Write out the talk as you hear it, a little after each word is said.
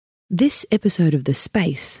This episode of The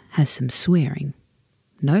Space has some swearing.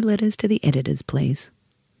 No letters to the editors, please.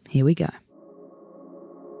 Here we go.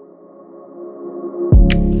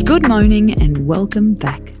 Good morning and welcome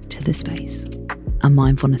back to The Space, a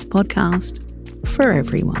mindfulness podcast for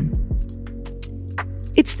everyone.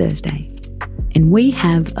 It's Thursday, and we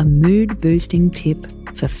have a mood-boosting tip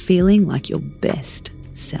for feeling like your best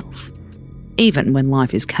self, even when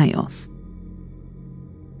life is chaos.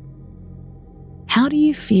 How do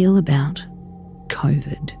you feel about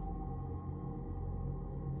COVID?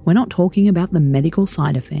 We're not talking about the medical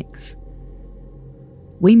side effects.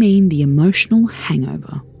 We mean the emotional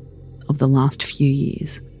hangover of the last few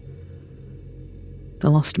years. The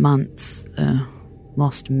lost months, the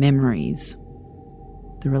lost memories,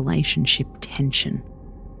 the relationship tension,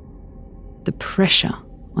 the pressure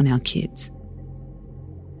on our kids.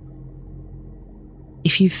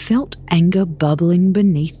 If you felt anger bubbling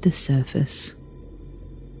beneath the surface,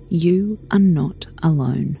 you are not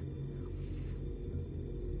alone.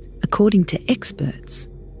 According to experts,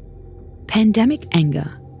 pandemic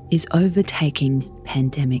anger is overtaking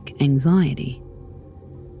pandemic anxiety.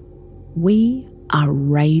 We are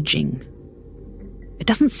raging. It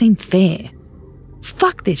doesn't seem fair.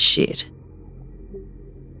 Fuck this shit.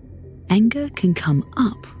 Anger can come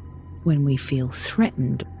up when we feel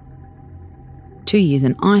threatened. 2 years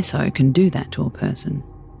in ISO can do that to a person.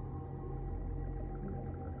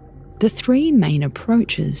 The three main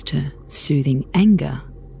approaches to soothing anger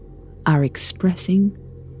are expressing,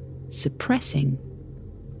 suppressing,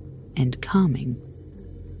 and calming.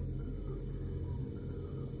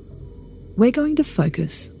 We're going to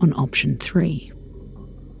focus on option 3,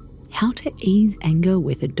 how to ease anger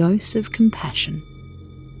with a dose of compassion.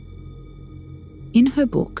 In her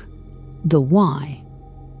book, The Why,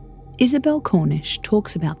 Isabel Cornish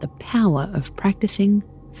talks about the power of practicing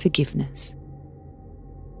forgiveness.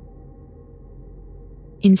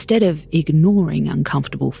 Instead of ignoring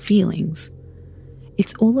uncomfortable feelings,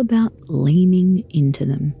 it's all about leaning into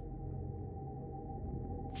them.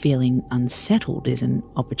 Feeling unsettled is an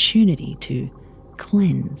opportunity to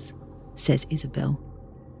cleanse, says Isabel.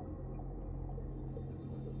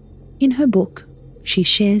 In her book, she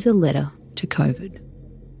shares a letter to COVID.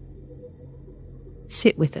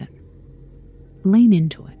 Sit with it, lean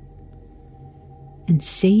into it, and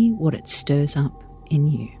see what it stirs up in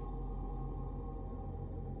you.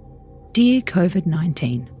 Dear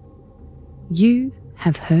COVID-19, you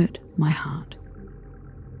have hurt my heart.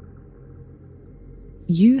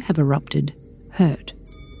 You have erupted hurt,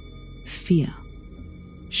 fear,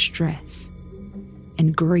 stress,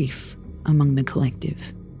 and grief among the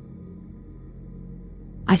collective.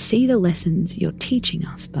 I see the lessons you're teaching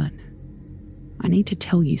us, but I need to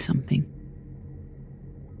tell you something.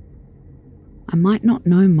 I might not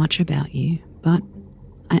know much about you, but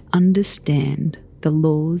I understand the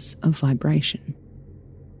laws of vibration.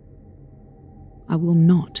 I will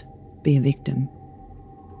not be a victim.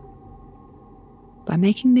 By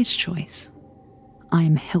making this choice, I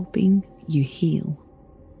am helping you heal.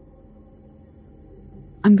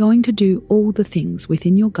 I'm going to do all the things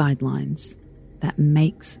within your guidelines that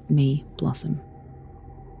makes me blossom.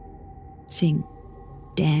 Sing,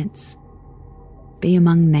 dance, be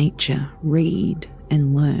among nature, read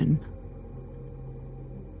and learn.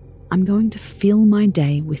 I'm going to fill my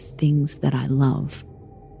day with things that I love.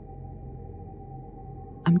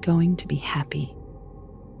 I'm going to be happy.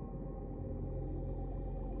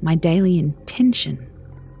 My daily intention,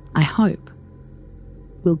 I hope,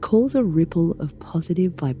 will cause a ripple of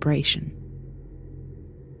positive vibration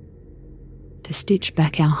to stitch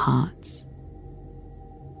back our hearts,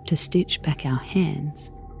 to stitch back our hands.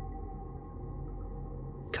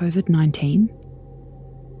 COVID-19,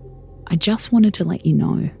 I just wanted to let you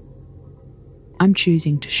know I'm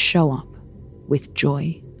choosing to show up with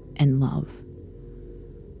joy and love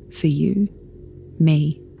for you,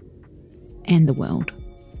 me, and the world.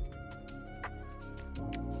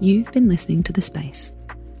 You've been listening to The Space,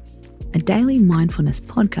 a daily mindfulness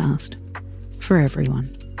podcast for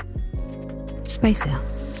everyone. Space out.